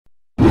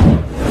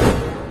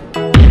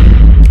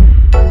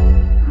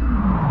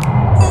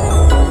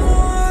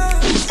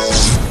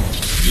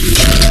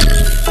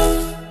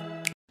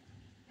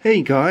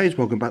Hey guys,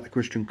 welcome back to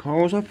Christian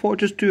Corals. I thought I'd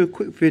just do a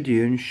quick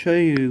video and show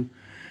you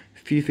a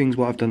few things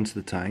what I've done to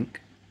the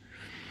tank.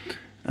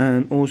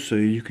 And also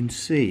you can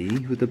see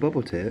with the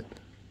bubble tip,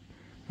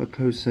 if I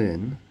close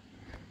in,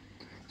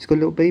 it's got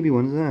little baby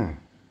ones there.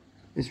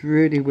 It's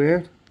really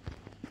weird.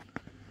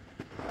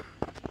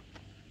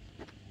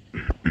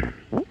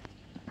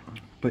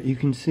 But you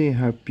can see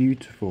how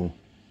beautiful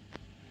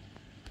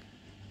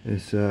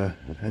this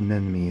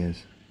anemone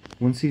is.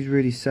 Once he's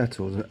really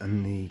settled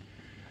and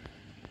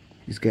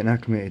he's getting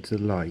acclimated to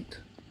the light.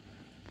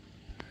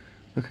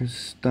 Look how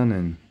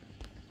stunning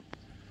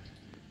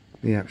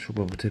the actual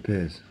bubble tip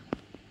is.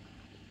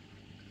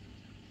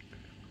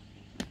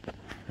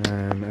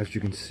 And as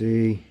you can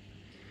see,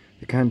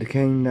 the candy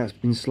cane, that's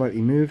been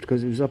slightly moved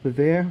because it was up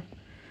here.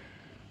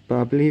 But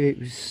I believe it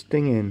was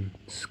stinging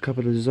a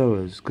couple of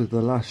zoas because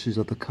the lashes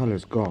of the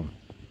colour's gone.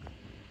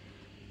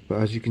 But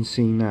as you can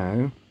see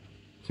now,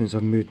 since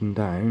I've moved them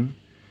down,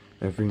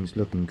 everything's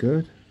looking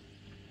good.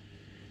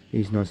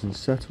 He's nice and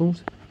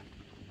settled.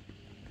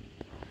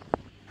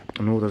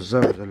 And all the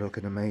zoas are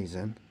looking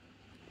amazing.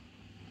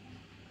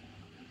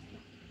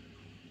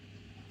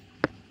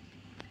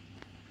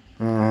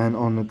 And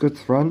on the good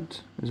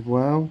front as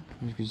well,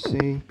 as you can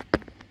see,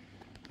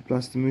 the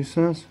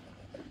blastomusas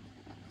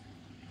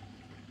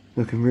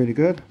looking really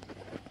good.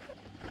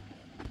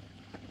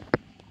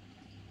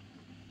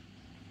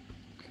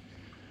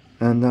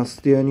 And that's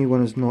the only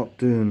one that's not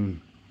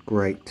doing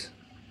great.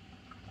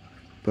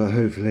 But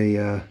hopefully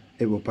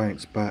it will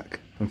bounce back.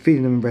 I'm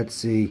feeding him Red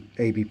Sea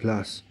AB+,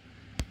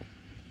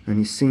 and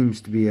he seems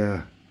to be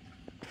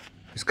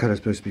his colour's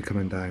supposed to be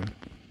coming down.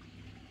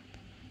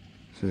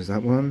 So there's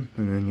that one,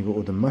 and then you've got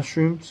all the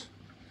mushrooms.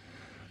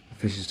 The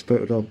fish is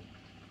photoed up.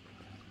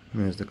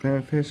 And there's the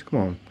clownfish. Come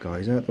on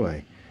guys, out of the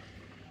way.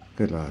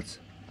 Good lads.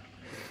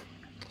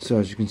 So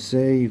as you can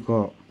see, you've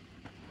got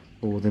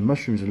all the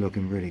mushrooms are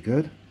looking really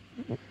good.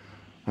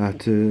 I have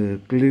to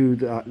glue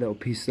that little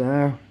piece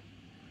there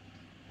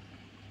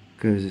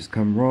because it's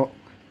come rock,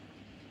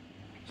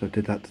 so I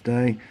did that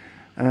today.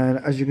 And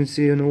as you can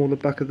see on all the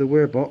back of the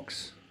weir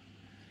box,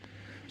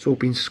 it's all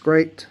been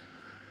scraped,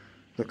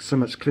 looks so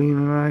much cleaner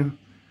now,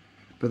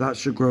 but that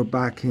should grow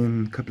back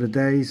in a couple of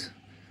days,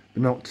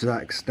 but not to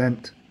that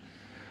extent.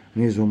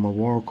 And here's all my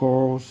wall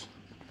corals,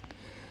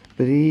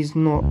 but he's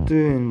not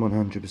doing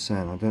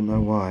 100%, I don't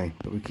know why,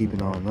 but we keep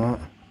an eye on that.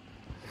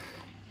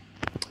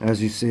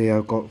 As you see,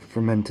 I've got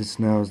fermented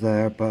snails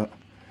there, but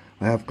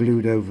I have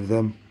glued over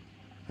them.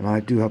 And I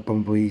do have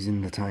bumblebees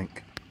in the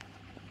tank.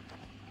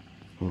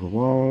 All the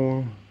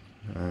wall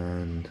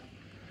and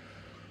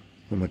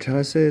all my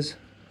chalices.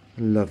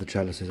 I love the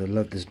chalices. I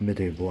love this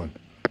middle one.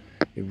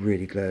 It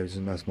really glows,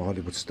 and that's my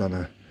Hollywood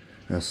Stunner.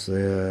 That's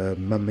the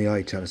Mummy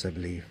Eye chalice, I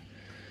believe.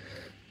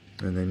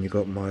 And then you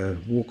got my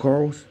wall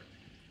corals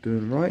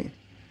doing right,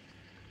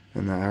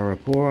 and the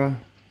Arapora.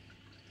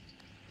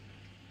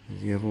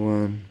 There's the other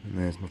one, and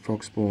there's my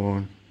frog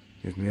spawn.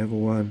 Here's my other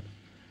one.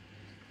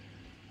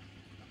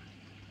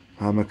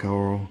 Hammer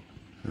coral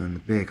and the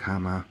big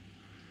hammer,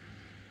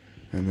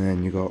 and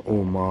then you got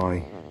all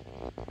my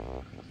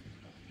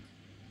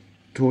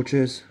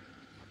torches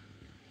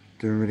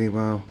doing really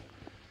well,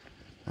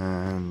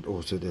 and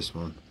also this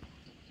one.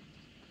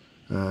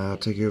 I'll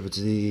take you over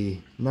to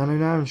the nano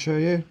now and show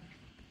you.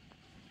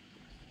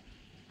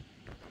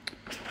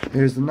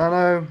 Here's the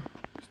nano.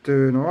 It's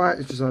doing alright.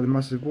 It's just had a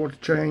massive water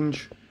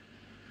change,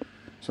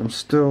 so I'm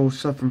still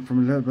suffering from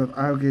a little bit of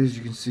algae, as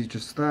you can see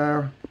just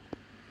there.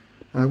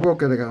 We're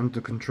going to get under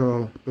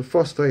control. The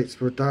phosphates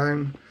were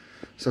down,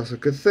 so that's a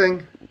good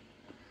thing.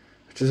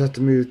 I just had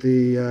to move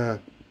the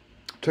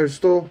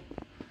toadstool,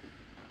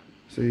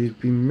 so he's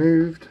been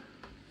moved.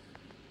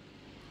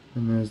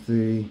 And there's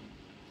the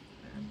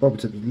bubble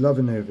tip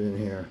loving over in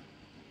here.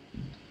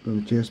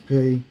 And the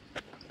GSP.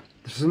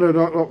 This is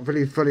not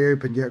really fully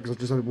open yet because I've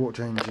just had a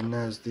water change. And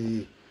there's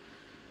the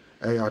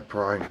AI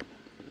Prime.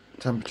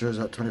 Temperature's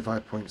at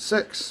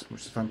 25.6,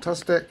 which is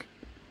fantastic.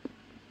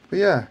 But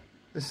yeah.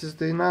 This is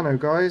the nano,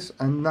 guys,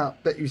 and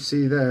that bit you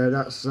see there,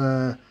 that's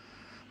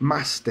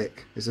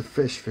mastic, is a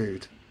fish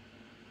food.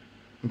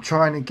 I'm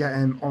trying to get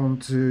him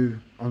onto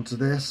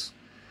this.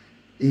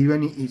 He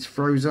only eats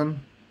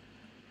frozen.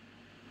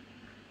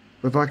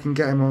 But if I can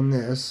get him on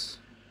this,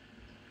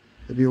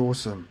 it'd be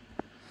awesome.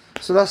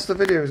 So that's the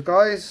videos,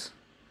 guys.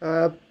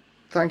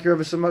 Thank you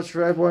ever so much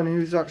for everyone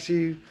who's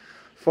actually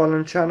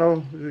following the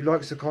channel, who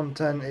likes the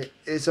content.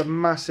 It's a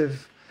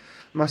massive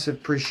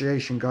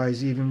appreciation,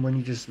 guys. Even when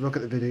you just look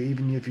at the video,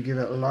 even if you give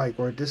it a like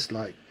or a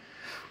dislike,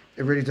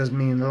 it really does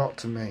mean a lot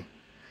to me.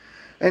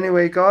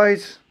 Anyway,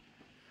 guys,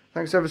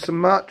 thanks ever so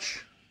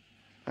much,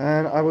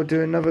 and I will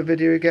do another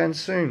video again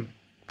soon.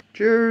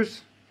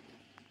 Cheers,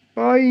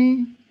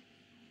 bye.